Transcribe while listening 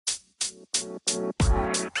Hey,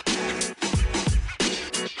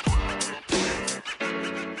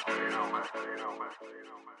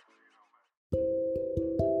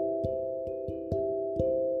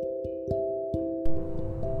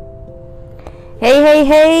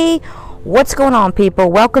 what's going on, people?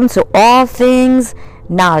 Welcome to All Things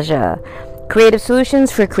Nausea, creative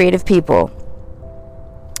solutions for creative people.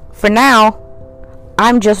 For now,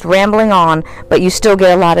 I'm just rambling on, but you still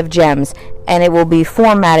get a lot of gems, and it will be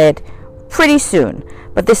formatted pretty soon.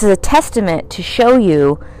 But this is a testament to show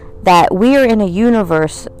you that we are in a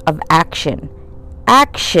universe of action.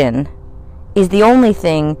 Action is the only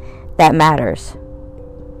thing that matters.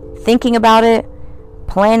 Thinking about it,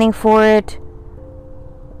 planning for it,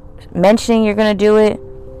 mentioning you're going to do it,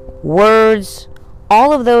 words,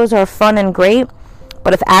 all of those are fun and great,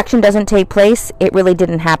 but if action doesn't take place, it really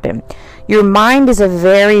didn't happen. Your mind is a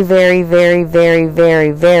very, very, very, very,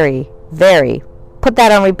 very, very, very, put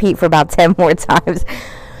that on repeat for about 10 more times,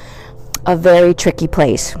 a very tricky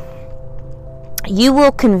place. You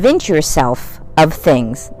will convince yourself of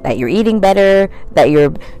things, that you're eating better, that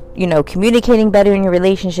you're communicating better in your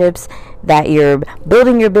relationships, that you're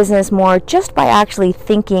building your business more just by actually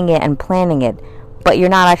thinking it and planning it, but you're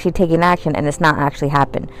not actually taking action and it's not actually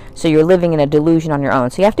happened. So you're living in a delusion on your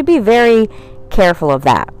own. So you have to be very careful of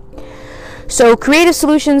that. So creative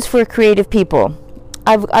solutions for creative people.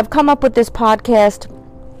 I've come up with this podcast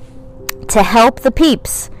to help the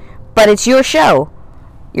peeps, but it's your show.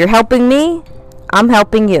 You're helping me, I'm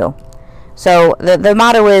helping you. So the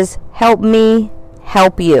motto is help me,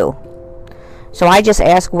 help you. So I just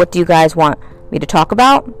ask, what do you guys want me to talk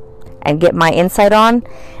about and get my insight on?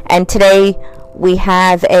 And today we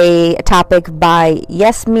have a topic by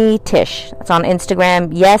Yes Me Tish. It's on Instagram,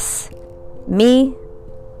 Yes Me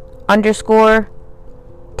 _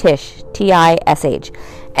 Tish, TISH.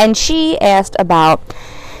 And she asked about,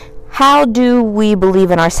 how do we believe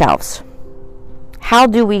in ourselves? How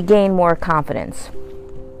do we gain more confidence?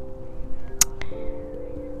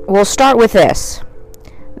 We'll start with this,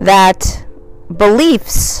 that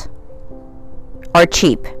beliefs are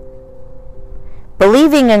cheap.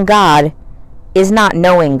 Believing in God is not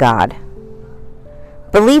knowing God.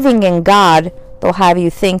 Believing in God, they'll have you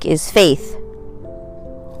think, is faith.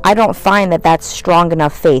 I don't find that that's strong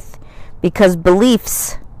enough faith, because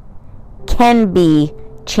beliefs can be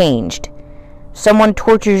changed. Someone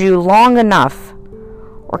tortures you long enough,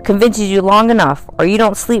 or convinces you long enough, or you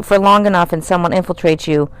don't sleep for long enough and someone infiltrates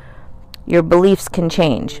you, your beliefs can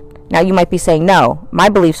change. Now you might be saying, no, my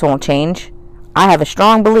beliefs won't change. I have a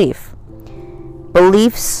strong belief.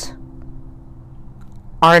 Beliefs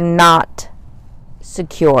are not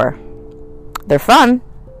secure. They're fun,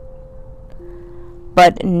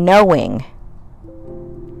 but knowing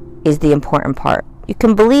is the important part. You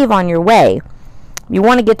can believe on your way. You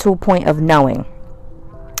want to get to a point of knowing.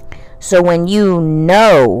 So when you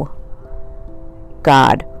know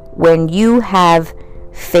God, when you have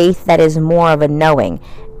faith that is more of a knowing,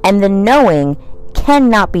 and the knowing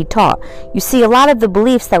cannot be taught. You see, a lot of the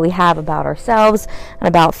beliefs that we have about ourselves and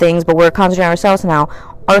about things, but we're concentrating on ourselves now,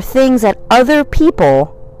 are things that other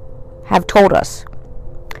people have told us,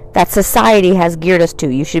 that society has geared us to.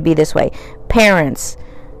 You should be this way. Parents,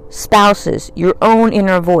 spouses, your own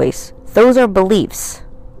inner voice. Those are beliefs.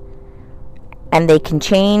 And they can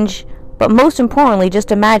change. But most importantly,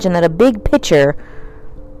 just imagine that a big pitcher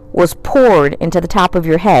was poured into the top of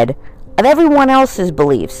your head of everyone else's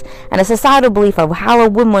beliefs and a societal belief of how a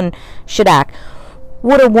woman should act,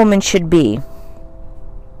 what a woman should be,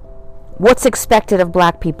 what's expected of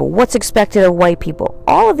black people, what's expected of white people.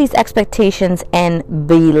 All of these expectations and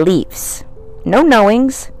beliefs. No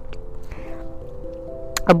knowings.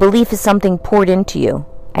 A belief is something poured into you,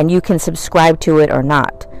 and you can subscribe to it or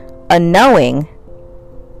not. A knowing,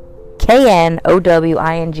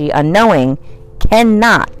 KNOWING, a knowing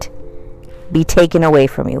cannot be taken away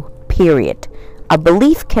from you, period. A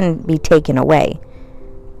belief can be taken away.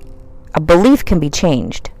 A belief can be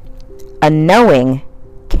changed. A knowing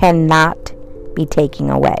cannot be taken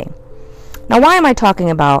away. Now, why am I talking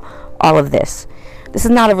about all of this? This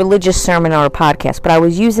is not a religious sermon or a podcast, but I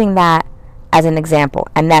was using that as an example,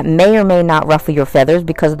 and that may or may not ruffle your feathers,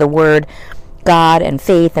 because the word God and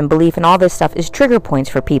faith and belief and all this stuff is trigger points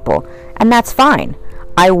for people, and that's fine.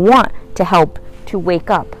 I want to help to wake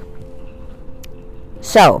up.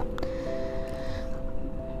 So,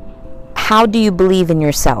 how do you believe in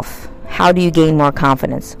yourself? How do you gain more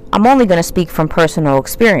confidence? I'm only going to speak from personal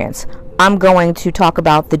experience. I'm going to talk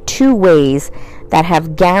about the 2 ways that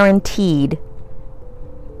have guaranteed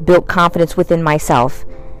built confidence within myself.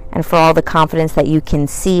 And for all the confidence that you can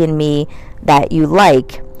see in me that you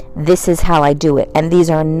like, this is how I do it. And these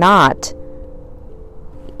are not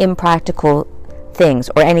impractical things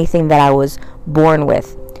or anything that I was born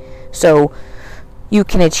with. So you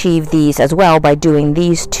can achieve these as well by doing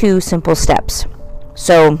these 2 simple steps.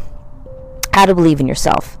 So, how to believe in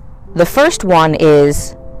yourself. The first one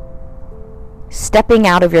is stepping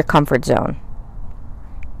out of your comfort zone.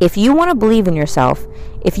 If you want to believe in yourself,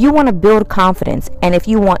 if you want to build confidence, and if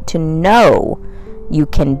you want to know you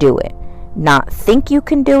can do it, not think you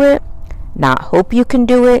can do it, not hope you can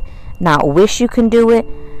do it, not wish you can do it,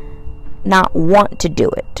 not want to do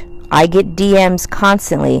it. I get DMs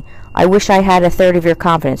constantly. I wish I had a third of your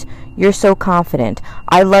confidence. You're so confident.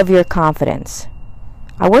 I love your confidence.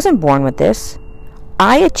 I wasn't born with this.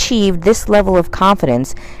 I achieved this level of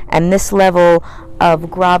confidence and this level of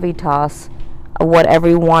gravitas, what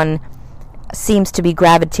everyone seems to be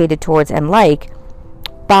gravitated towards and like,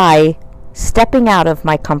 by stepping out of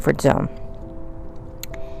my comfort zone.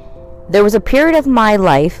 There was a period of my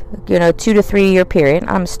life, 2 to 3 year period.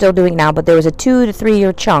 I'm still doing it now, but there was a 2 to 3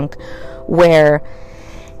 year chunk where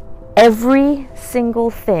every single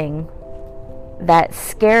thing that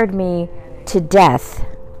scared me to death,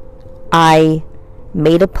 I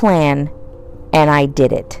made a plan and I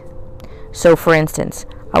did it. So for instance,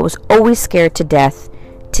 I was always scared to death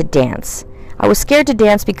to dance. I was scared to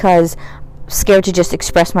dance because scared to just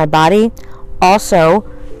express my body. Also,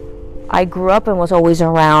 I grew up and was always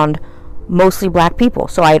around mostly black people,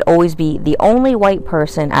 so I'd always be the only white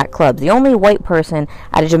person at clubs, the only white person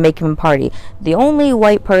at a Jamaican party, the only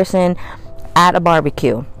white person at a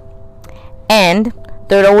barbecue. And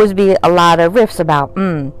there'd always be a lot of riffs about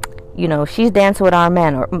she's dancing with our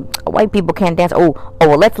men, or white people can't dance.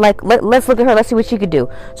 Well, let's look at her, let's see what she could do.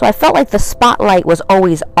 So I felt like the spotlight was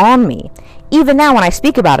always on me. Even now when I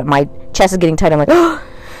speak about it, my chest is getting tight. I'm like, oh,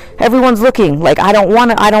 everyone's looking. Like, I don't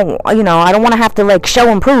want to have to like show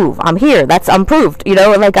and prove. I'm here. I'm proved,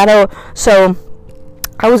 so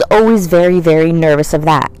I was always very, very nervous of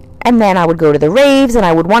that. And then I would go to the raves and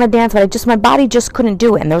I would want to dance, but my body just couldn't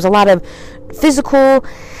do it. And there was a lot of physical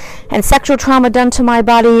and sexual trauma done to my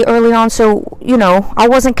body early on, so, I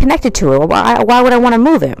wasn't connected to it. Why would I want to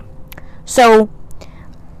move it? So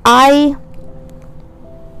I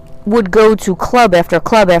would go to club after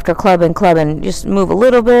club after club and just move a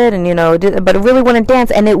little bit and, but I really want to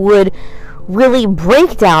dance, and it would really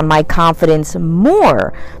break down my confidence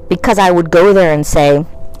more because I would go there and say,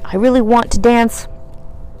 I really want to dance,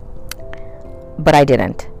 but I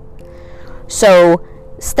didn't. So,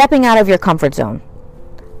 stepping out of your comfort zone.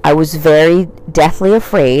 I was very deathly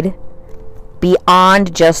afraid,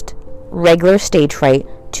 beyond just regular stage fright,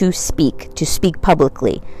 to speak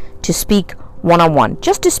publicly, to speak one-on-one,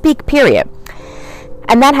 just to speak, period.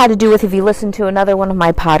 And that had to do with, if you listen to another one of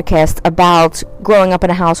my podcasts about growing up in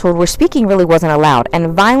a household where speaking really wasn't allowed,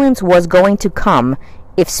 and violence was going to come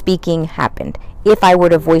if speaking happened, if I were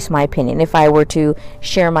to voice my opinion, if I were to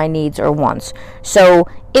share my needs or wants. So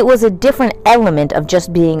it was a different element of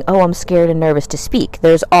just being, I'm scared and nervous to speak.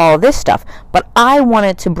 There's all this stuff. But I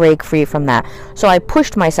wanted to break free from that. So I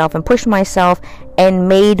pushed myself and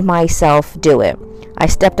made myself do it. I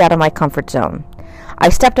stepped out of my comfort zone. I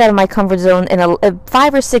stepped out of my comfort zone in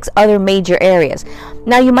 5 or 6 other major areas.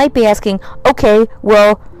 Now you might be asking, okay,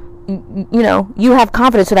 well, you have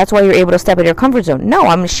confidence, so that's why you're able to step out of your comfort zone. No,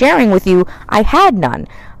 I'm sharing with you, I had none.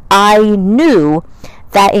 I knew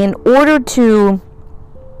that in order to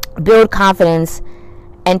build confidence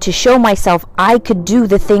and to show myself I could do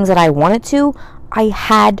the things that I wanted to, I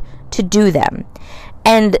had to do them.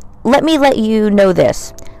 And let me let you know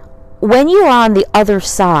this. When you're on the other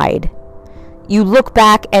side, you look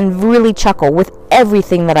back and really chuckle with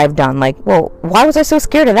everything that I've done. Like, well, why was I so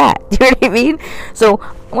scared of that? Do you know what I mean? So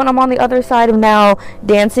when I'm on the other side of now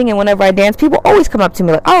dancing, and whenever I dance, people always come up to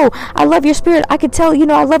me like, oh, I love your spirit. I could tell,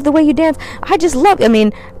 I love the way you dance. I just love,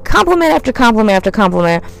 compliment after compliment after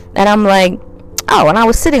compliment. And I'm like, oh, and I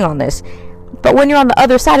was sitting on this. But when you're on the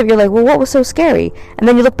other side of it, you're like, well, what was so scary? And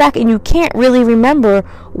then you look back and you can't really remember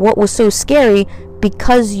what was so scary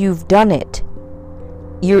because you've done it.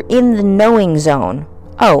 You're in the knowing zone.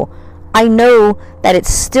 Oh, I know that it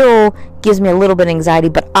still gives me a little bit of anxiety,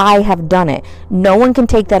 but I have done it. No one can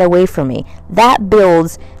take that away from me. That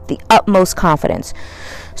builds the utmost confidence.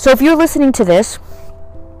 So if you're listening to this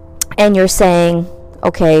and you're saying,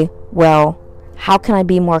 okay, well, how can I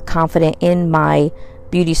be more confident in my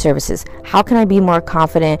beauty services? How can I be more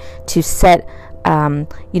confident to set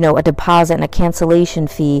a deposit and a cancellation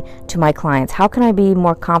fee to my clients? How can I be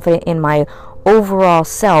more confident in my overall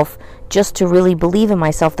self, just to really believe in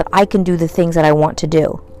myself that I can do the things that I want to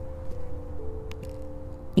do?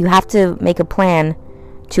 You have to make a plan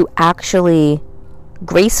to actually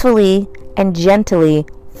gracefully and gently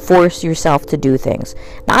force yourself to do things.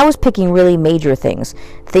 Now, I was picking really major things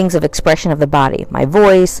of expression of the body, my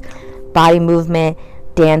voice, body movement,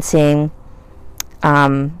 dancing,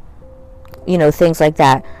 things like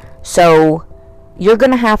that. So you're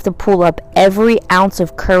going to have to pull up every ounce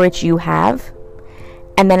of courage you have.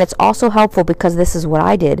 And then it's also helpful, because this is what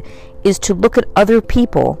I did, is to look at other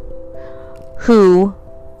people who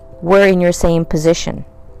were in your same position.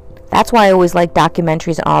 That's why I always like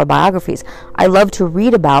documentaries and autobiographies. I love to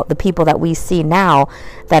read about the people that we see now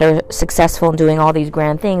that are successful in doing all these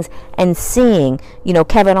grand things, and seeing,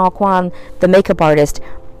 Kevin Aucoin, the makeup artist,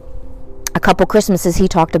 a couple Christmases he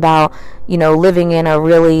talked about, living in a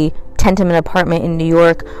really tenement apartment in New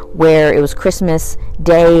York where it was Christmas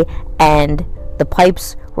Day and the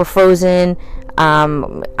pipes were frozen.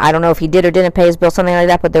 I don't know if he did or didn't pay his bill, something like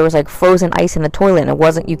that, but there was like frozen ice in the toilet,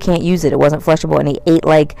 and you can't use it. It wasn't flushable, and he ate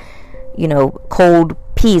cold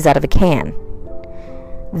peas out of a can.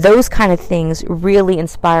 Those kind of things really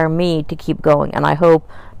inspire me to keep going, and I hope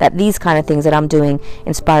that these kind of things that I'm doing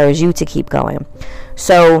inspires you to keep going.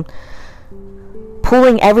 So,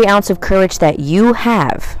 pulling every ounce of courage that you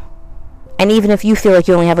have, and even if you feel like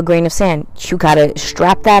you only have a grain of sand, you gotta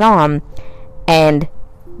strap that on and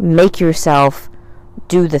make yourself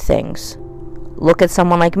do the things. Look at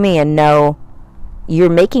someone like me and know you're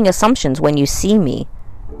making assumptions when you see me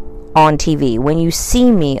on TV, when you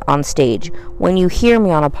see me on stage, when you hear me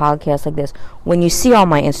on a podcast like this, when you see all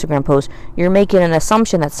my Instagram posts. You're making an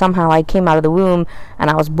assumption that somehow I came out of the womb and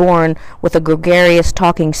I was born with a gregarious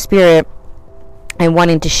talking spirit and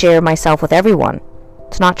wanting to share myself with everyone.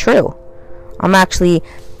 It's not true. I'm actually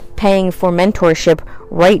paying for mentorship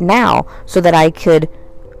right now so that I could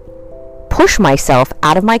push myself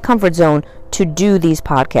out of my comfort zone to do these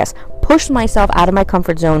podcasts, push myself out of my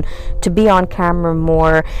comfort zone to be on camera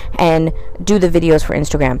more and do the videos for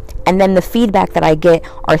Instagram. And then the feedback that I get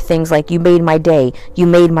are things like, you made my day, you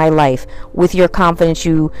made my life. With your confidence,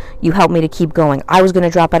 you helped me to keep going. I was going to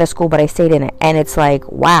drop out of school, but I stayed in it. And it's like,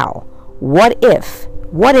 wow, what if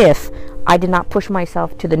I did not push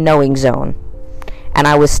myself to the knowing zone and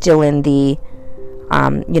I was still in the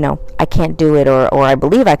I can't do it, or I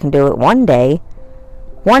believe I can do it one day.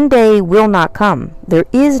 One day will not come. There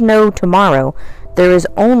is no tomorrow. There is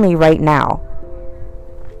only right now.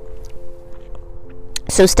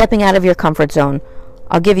 So stepping out of your comfort zone,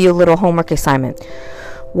 I'll give you a little homework assignment.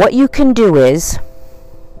 What you can do is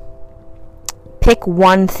pick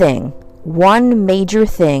one thing, one major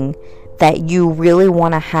thing that you really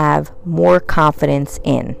want to have more confidence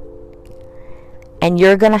in. And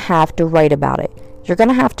you're going to have to write about it. You're going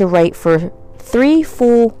to have to write for 3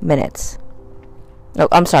 full minutes. No,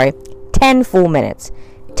 I'm sorry, 10 full minutes.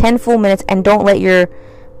 10 full minutes, and don't let your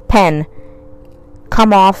pen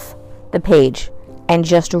come off the page, and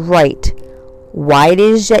just write why it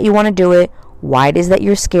is that you want to do it, why it is that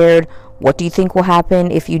you're scared, what do you think will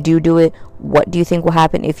happen if you do it, what do you think will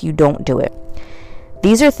happen if you don't do it.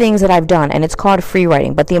 These are things that I've done, and it's called free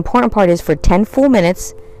writing. But the important part is, for 10 full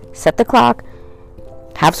minutes, set the clock,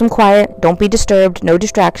 have some quiet, don't be disturbed, no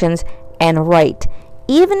distractions, and write.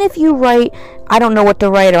 Even if you write, I don't know what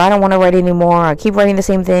to write, or I don't want to write anymore, or I keep writing the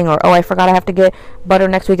same thing, or oh, I forgot I have to get butter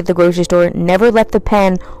next week at the grocery store, never let the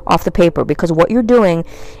pen off the paper, because what you're doing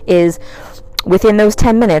is, within those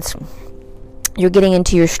 10 minutes, you're getting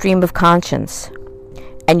into your stream of conscience,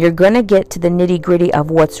 and you're going to get to the nitty-gritty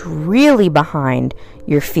of what's really behind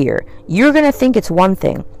your fear. You're going to think it's one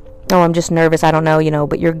thing. Oh, I'm just nervous, I don't know,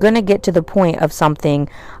 but you're going to get to the point of something,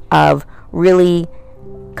 of really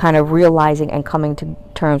kind of realizing and coming to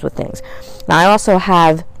terms with things. Now, I also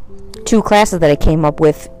have 2 classes that I came up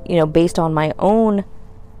with, based on my own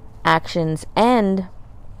actions and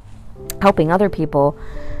helping other people.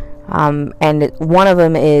 And one of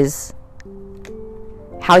them is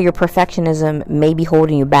how your perfectionism may be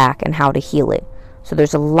holding you back and how to heal it. So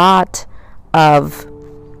there's a lot of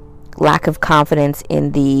lack of confidence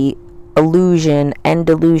in the illusion and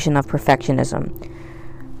delusion of perfectionism.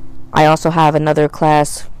 I also have another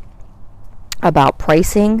class about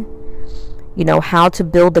pricing, how to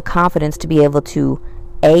build the confidence to be able to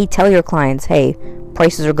A, tell your clients, hey,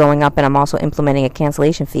 prices are going up and I'm also implementing a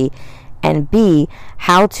cancellation fee, and B,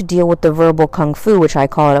 how to deal with the verbal kung fu, which I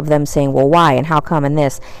call it, of them saying, well, why and how come and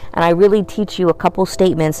this. And I really teach you a couple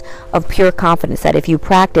statements of pure confidence that if you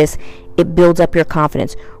practice, it builds up your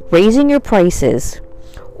confidence. Raising your prices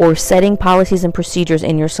or setting policies and procedures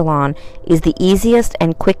in your salon is the easiest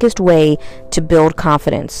and quickest way to build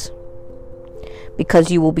confidence,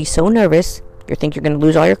 because you will be so nervous. You think you're going to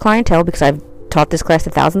lose all your clientele, because I've taught this class to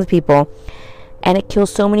thousands of people, and it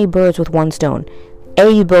kills so many birds with one stone. A,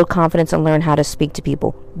 you build confidence and learn how to speak to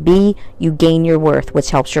people. B, you gain your worth, which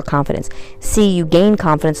helps your confidence. C, you gain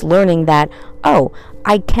confidence learning that, oh,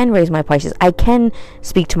 I can raise my prices. I can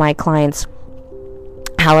speak to my clients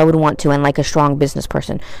how I would want to, and like a strong business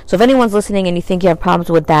person. So if anyone's listening and you think you have problems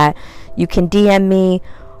with that, you can DM me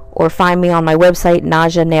or find me on my website,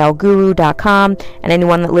 najanailguru.com. And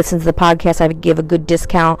anyone that listens to the podcast, I would give a good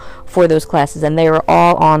discount for those classes. And they are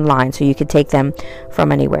all online, so you can take them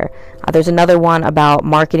from anywhere. There's another one about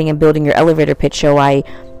marketing and building your elevator pitch show. I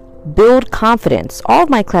build confidence. All of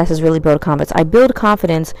my classes really build confidence. I build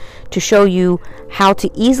confidence to show you how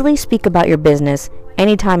to easily speak about your business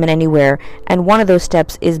anytime and anywhere. And one of those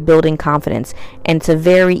steps is building confidence. And it's a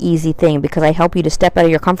very easy thing because I help you to step out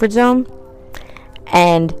of your comfort zone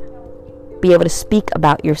and be able to speak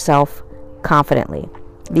about yourself confidently.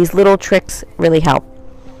 These little tricks really help.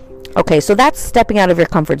 Okay, so that's stepping out of your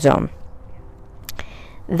comfort zone.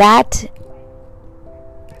 That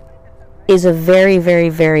is a very, very,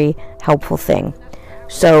 very helpful thing.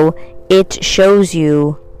 So it shows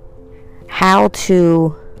you how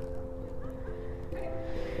to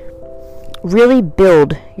really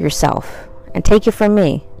build yourself. And take it from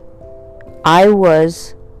me, I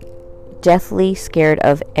was deathly scared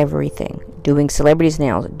of everything. Doing celebrities'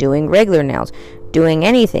 nails, doing regular nails, doing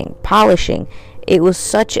anything, polishing. It was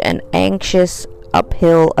such an anxious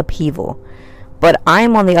uphill upheaval. But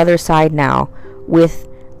I'm on the other side now with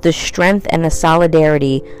the strength and the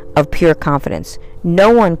solidarity of pure confidence.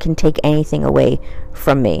 No one can take anything away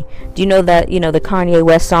from me. Do you know that, the Kanye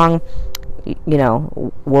West song,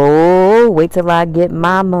 whoa, wait till I get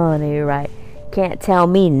my money right. Can't tell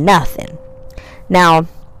me nothing. Now,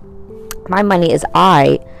 my money is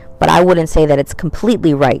but I wouldn't say that it's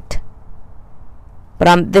completely right.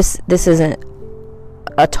 But this isn't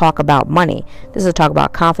a talk about money. This is a talk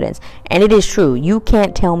about confidence. And it is true. You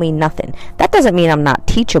can't tell me nothing. That doesn't mean I'm not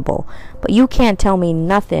teachable, but you can't tell me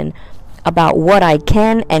nothing about what I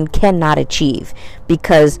can and cannot achieve,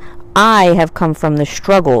 because I have come from the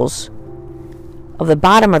struggles of the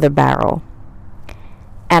bottom of the barrel,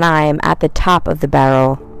 and I am at the top of the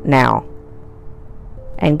barrel now.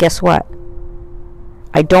 And guess what?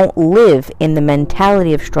 I don't live in the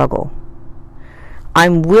mentality of struggle.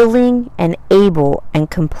 I'm willing and able and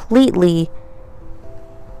completely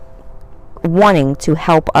wanting to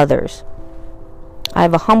help others. I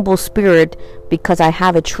have a humble spirit because I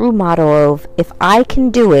have a true motto of, if I can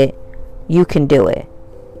do it, you can do it.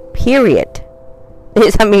 Period.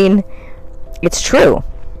 It's true.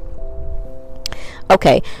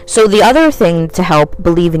 Okay, so the other thing to help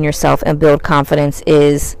believe in yourself and build confidence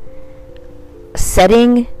is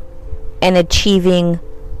setting and achieving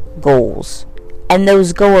goals. And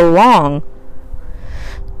those go along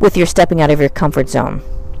with your stepping out of your comfort zone,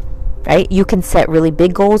 right? You can set really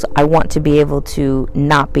big goals. I want to be able to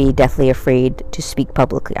not be deathly afraid to speak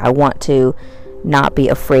publicly. I want to not be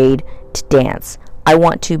afraid to dance. I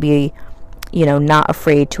want to be, not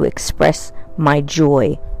afraid to express my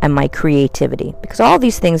joy and my creativity, because all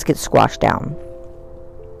these things get squashed down.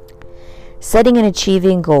 Setting and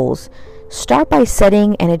achieving goals. Start by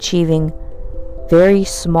setting and achieving very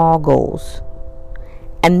small goals.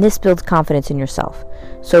 And this builds confidence in yourself.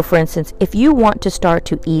 So for instance, if you want to start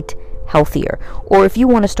to eat healthier, or if you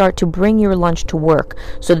want to start to bring your lunch to work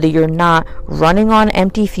so that you're not running on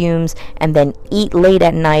empty fumes and then eat late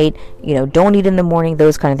at night, don't eat in the morning,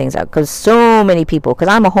 those kind of things. Because so many people, because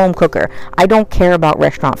I'm a home cooker, I don't care about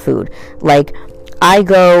restaurant food. Like, I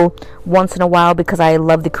go once in a while because I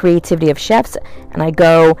love the creativity of chefs, and I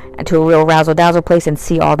go to a real razzle dazzle place and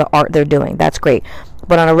see all the art they're doing. That's great.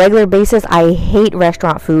 But on a regular basis, I hate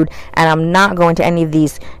restaurant food, and I'm not going to any of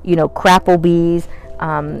these, Crapplebee's,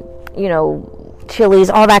 Chili's,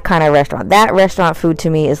 all that kind of restaurant. That restaurant food to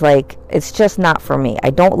me is like, it's just not for me.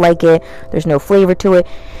 I don't like it. There's no flavor to it.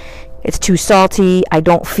 It's too salty. I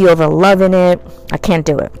don't feel the love in it. I can't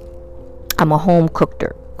do it. I'm a home cooked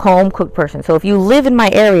person. So if you live in my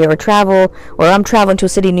area or travel, or I'm traveling to a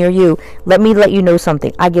city near you, let you know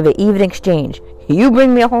something. I give an even exchange. You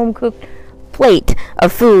bring me a home cooked plate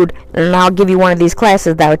of food, and I'll give you one of these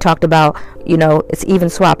classes that I talked about. It's even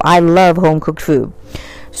swap. I love home cooked food.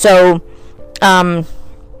 So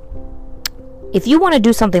if you want to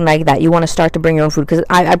do something like that, you want to start to bring your own food, because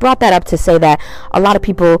I brought that up to say that a lot of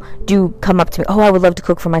people do come up to me, I would love to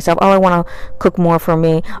cook for myself, I want to cook more for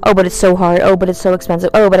me, but it's so hard, but it's so expensive,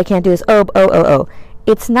 but I can't do this,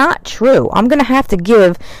 It's not true. I'm going to have to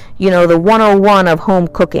give, the 101 of home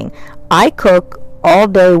cooking. I cook all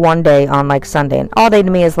day one day on like Sunday, and all day to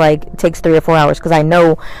me is like, it takes 3 or 4 hours because I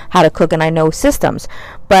know how to cook and I know systems.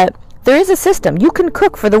 But there is a system. You can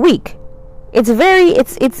cook for the week. It's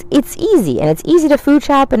easy, and it's easy to food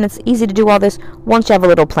shop, and it's easy to do all this once you have a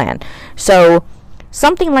little plan. So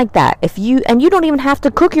something like that. You don't even have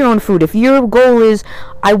to cook your own food. If your goal is,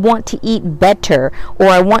 I want to eat better, or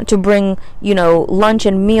I want to bring, lunch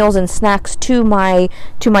and meals and snacks to my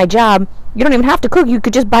job, you don't even have to cook. You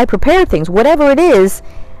could just buy prepared things. Whatever it is,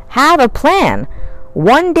 have a plan.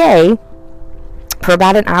 One day, for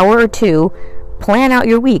about an hour or two, plan out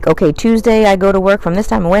your week. Okay, Tuesday I go to work from this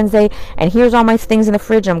time on Wednesday, and here's all my things in the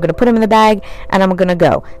fridge. I'm going to put them in the bag, and I'm going to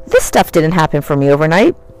go. This stuff didn't happen for me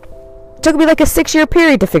overnight. It took me like a 6-year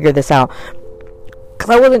period to figure this out, because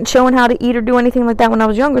I wasn't showing how to eat or do anything like that when I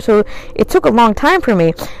was younger. So it took a long time for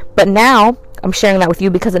me. But now I'm sharing that with you,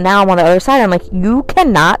 because now I'm on the other side. I'm like, you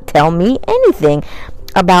cannot tell me anything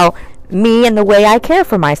about me and the way I care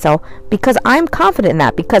for myself, because I'm confident in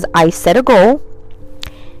that, because I set a goal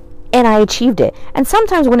and I achieved it. And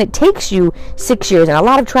sometimes when it takes you 6 years and a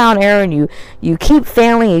lot of trial and error, and you keep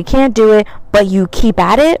failing, you can't do it, but you keep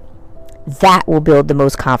at it, that will build the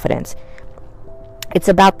most confidence. It's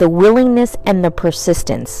about the willingness and the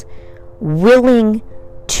persistence. Willing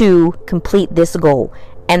to complete this goal,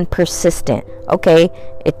 and persistent. Okay,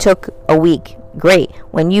 it took a week. Great.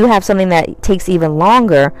 When you have something that takes even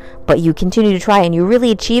longer, but you continue to try and you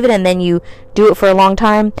really achieve it, and then you do it for a long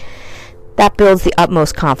time, that builds the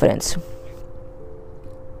utmost confidence.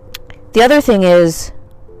 The other thing is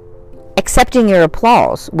accepting your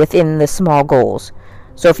applause within the small goals.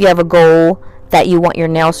 So if you have a goal that you want your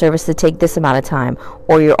nail service to take this amount of time,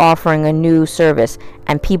 or you're offering a new service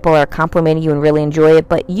and people are complimenting you and really enjoy it,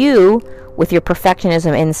 but you, with your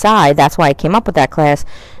perfectionism inside, that's why I came up with that class,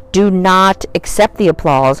 do not accept the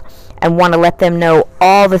applause and want to let them know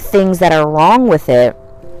all the things that are wrong with it,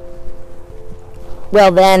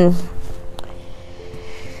 well then,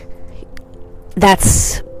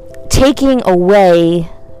 that's taking away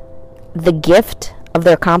the gift of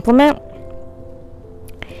their compliment,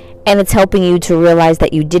 and it's helping you to realize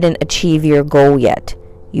that you didn't achieve your goal yet.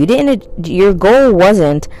 Your goal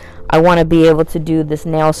wasn't, I want to be able to do this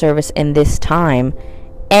nail service in this time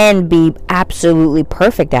and be absolutely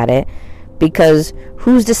perfect at it, because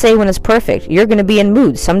who's to say when it's perfect? You're going to be in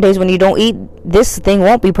moods. Some days when you don't eat, this thing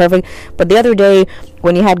won't be perfect, but the other day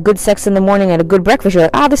when you had good sex in the morning and a good breakfast, you're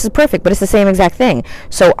like, this is perfect, but it's the same exact thing.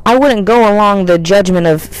 So I wouldn't go along the judgment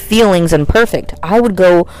of feelings and perfect. I would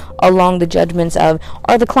go along the judgments of,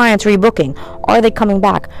 are the clients rebooking? Are they coming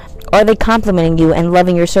back? Are they complimenting you and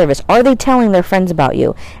loving your service? Are they telling their friends about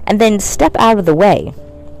you? And then step out of the way.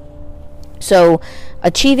 So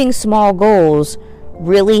achieving small goals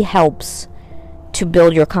really helps to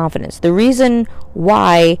build your confidence. The reason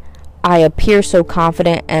why I appear so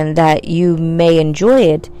confident and that you may enjoy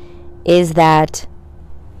it is that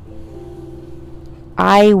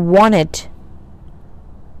I wanted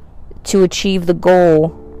to achieve the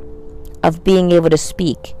goal of being able to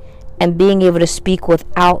speak, and being able to speak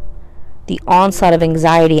without the onslaught of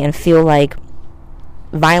anxiety and feel like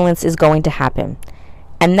violence is going to happen.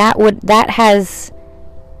 And that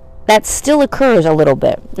still occurs a little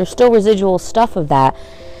bit. There's still residual stuff of that.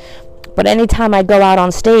 But anytime I go out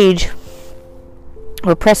on stage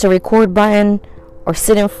or press a record button or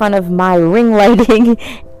sit in front of my ring lighting,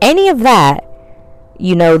 any of that,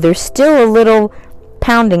 there's still a little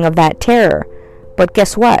pounding of that terror. But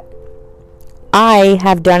guess what? I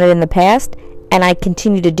have done it in the past, and I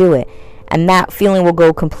continue to do it. And that feeling will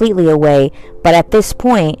go completely away. But at this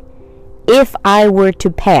point, if I were to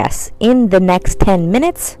pass in the next 10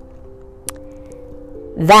 minutes,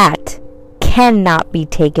 that cannot be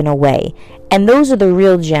taken away. And those are the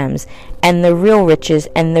real gems and the real riches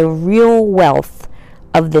and the real wealth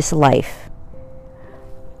of this life.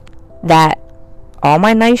 That all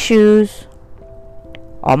my nice shoes,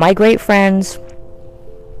 all my great friends,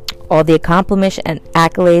 all the accomplishments and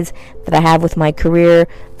accolades that I have with my career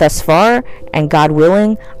thus far, and God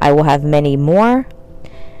willing, I will have many more,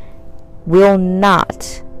 will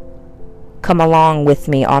not come along with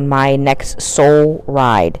me on my next soul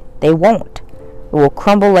ride. They won't. It will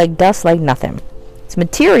crumble like dust, like nothing. It's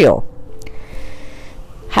material.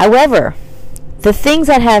 However, the things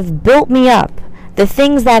that have built me up, the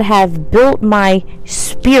things that have built my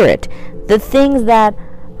spirit, the things that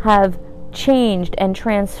have changed and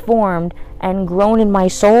transformed and grown in my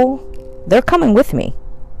soul, they're coming with me.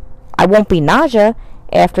 I won't be nausea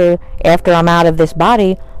after I'm out of this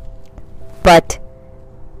body, but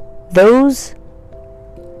those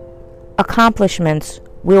accomplishments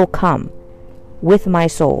will come with my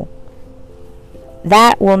soul.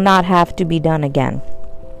 That will not have to be done again.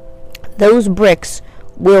 Those bricks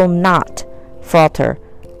will not falter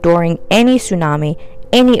during any tsunami,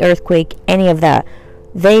 any earthquake, any of that.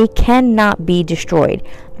 They cannot be destroyed.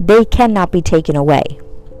 They cannot be taken away.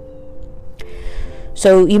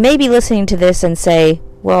 So you may be listening to this and say,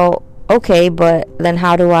 well, okay, but then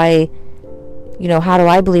how do I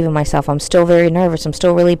believe in myself? I'm still very nervous. I'm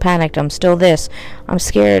still really panicked. I'm still this. I'm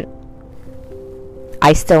scared.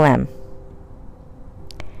 I still am.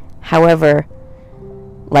 However,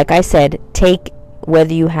 like I said, take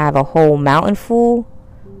whether you have a whole mountain full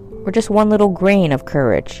or just one little grain of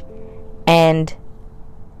courage and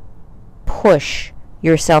push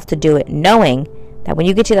yourself to do it, knowing that when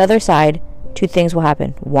you get to the other side, two things will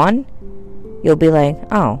happen. One, you'll be like,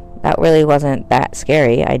 oh, that really wasn't that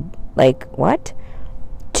scary. What?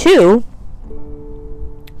 Two,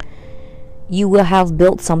 you will have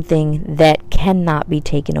built something that cannot be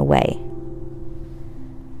taken away.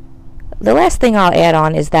 The last thing I'll add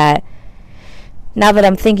on is that now that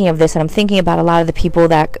I'm thinking of this, and I'm thinking about a lot of the people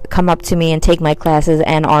that come up to me and take my classes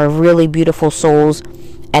and are really beautiful souls,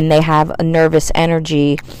 and they have a nervous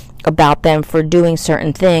energy about them for doing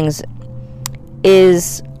certain things,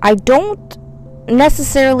 is I don't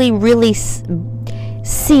necessarily really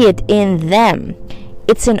see it in them.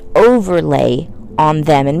 It's an overlay on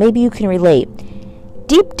them, and maybe you can relate.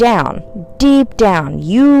 Deep down,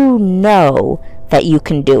 you know that you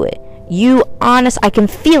can do it. I can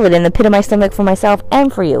feel it in the pit of my stomach for myself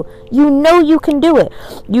and for you. You know you can do it.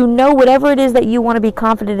 You know whatever it is that you want to be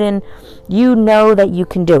confident in, you know that you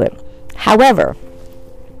can do it. However,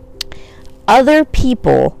 other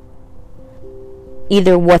people,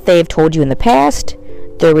 either what they've told you in the past,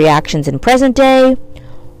 their reactions in present day,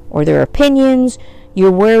 or their opinions,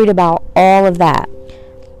 you're worried about all of that.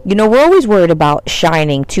 We're always worried about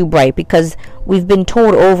shining too bright because we've been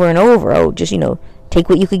told over and over, just, take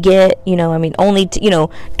what you could get, only,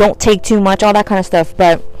 don't take too much, all that kind of stuff.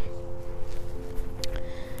 But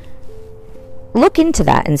look into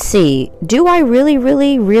that and see, do I really,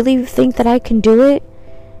 really, really think that I can do it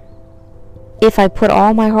if I put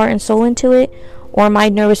all my heart and soul into it? Or am I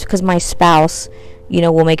nervous because my spouse,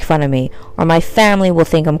 will make fun of me, or my family will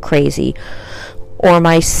think I'm crazy, or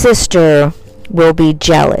my sister will be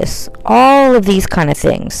jealous? All of these kind of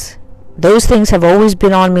things. Those things have always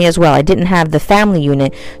been on me as well. I didn't have the family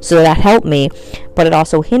unit, so that helped me, but it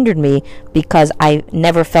also hindered me because I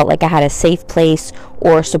never felt like I had a safe place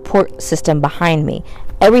or a support system behind me.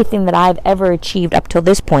 Everything that I've ever achieved up till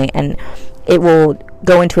this point, and it will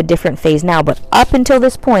go into a different phase now, but up until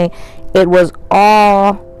this point, it was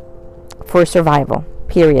all for survival,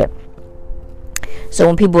 period. So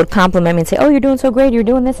when people would compliment me and say, oh, you're doing so great, you're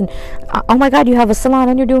doing this, and oh my God, you have a salon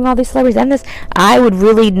and you're doing all these celebrities and this, I would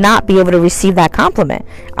really not be able to receive that compliment.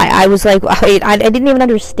 I was like, I didn't even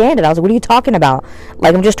understand it. I was like, what are you talking about?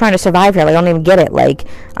 Like, I'm just trying to survive here. Like, I don't even get it. Like,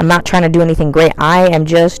 I'm not trying to do anything great. I am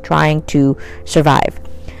just trying to survive.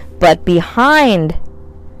 But behind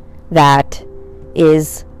that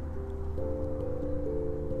is,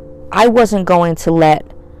 I wasn't going to let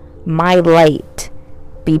my light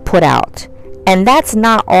be put out. And that's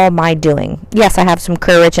not all my doing. Yes, I have some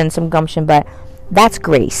courage and some gumption, but that's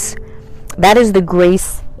grace. That is the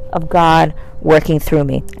grace of God working through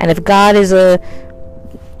me. And if God is a,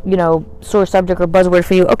 sore subject or buzzword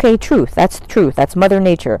for you, okay, truth. That's truth. That's Mother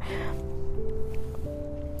Nature.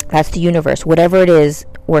 That's the universe. Whatever it is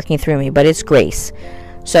working through me, but it's grace.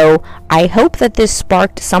 So I hope that this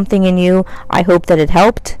sparked something in you. I hope that it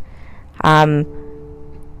helped.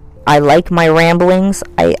 I like my ramblings.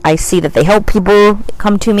 I see that they help people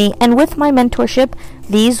come to me. And with my mentorship,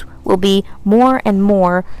 these will be more and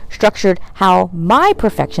more structured how my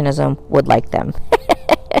perfectionism would like them.